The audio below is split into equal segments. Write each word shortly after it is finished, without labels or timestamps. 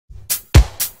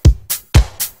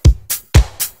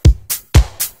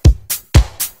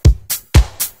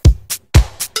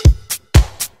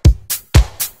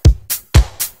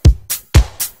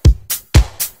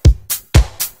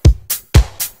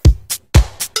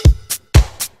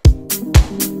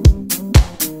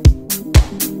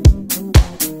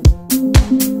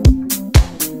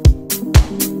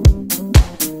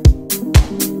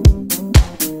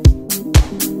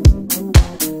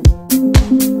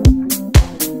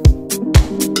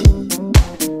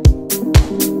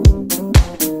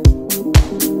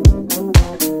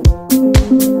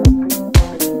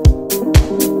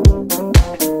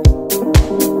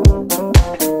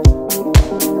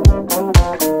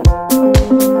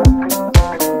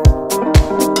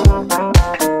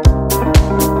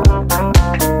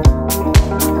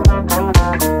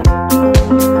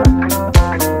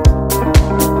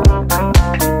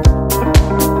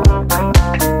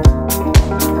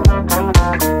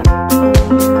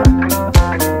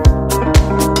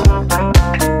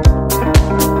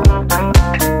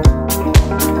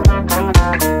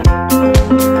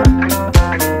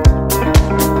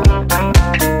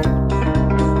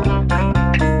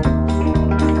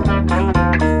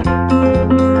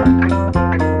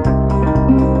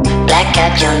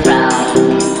John Brown,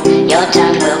 your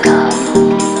time will come.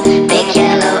 Big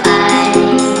yellow eyes,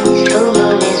 full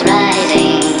moon is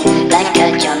rising. Black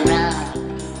cat John Brown,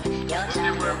 your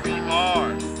time will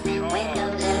come.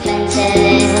 Windows and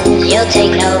fences, you'll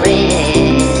take no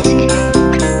risk.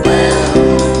 Well,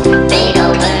 big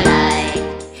open eye.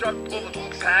 Truck full of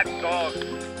packed dogs.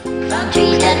 From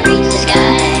trees that reach the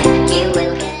sky, you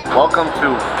will get. Welcome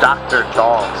to Dr.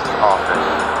 Dog's office.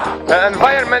 The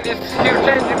environment is here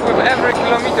changing with every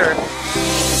kilometer.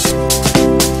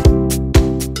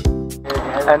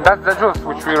 And that's the juice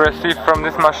which we received from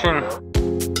this machine.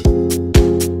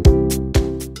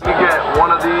 You get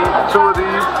one of these, two of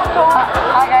these,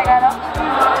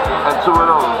 and two of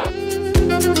those.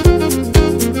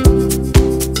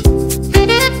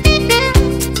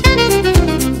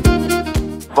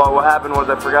 But what happened was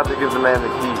I forgot to give the man the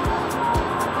keys.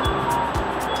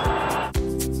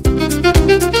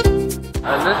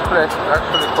 And this place is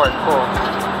actually quite cool.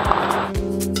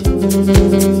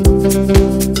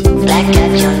 Black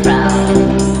cat John Brown,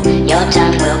 your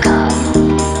time will come.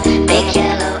 Big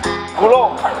yellow eye. Gulo!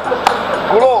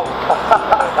 Gulo!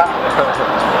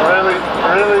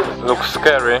 Really? Looks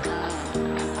scary.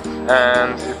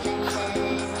 And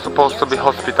it's supposed to be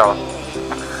hospital.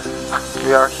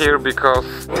 We are here because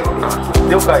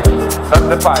These2Guyz. that's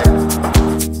the pipe.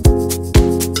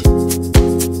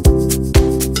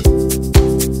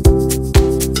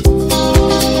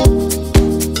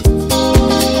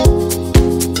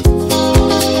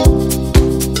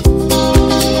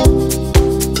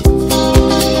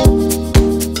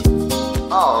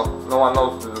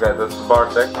 This is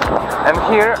Bartek. And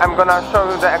here I'm gonna show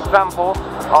you the example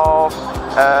of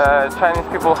Chinese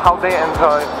people, how they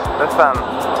enjoy the sun.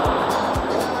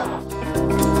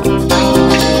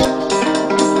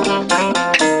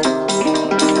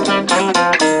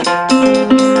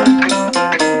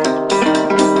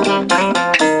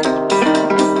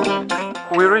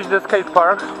 We reached the skate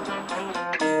park.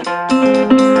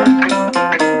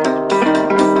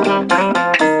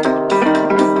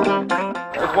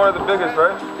 It's one of the biggest,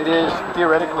 right? It is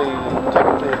theoretically,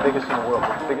 technically the biggest in the world.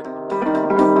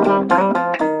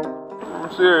 I'm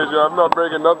serious, yo. I'm not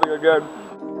breaking nothing again.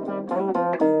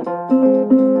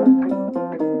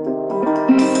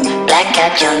 Black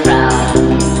cat John Brown,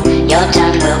 your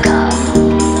time will come.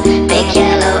 Big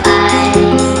yellow eyes,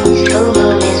 full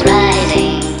moon is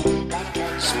rising.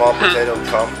 Small potato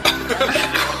cum.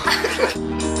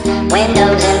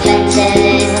 Windows and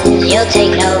fences, you'll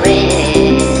take no risk.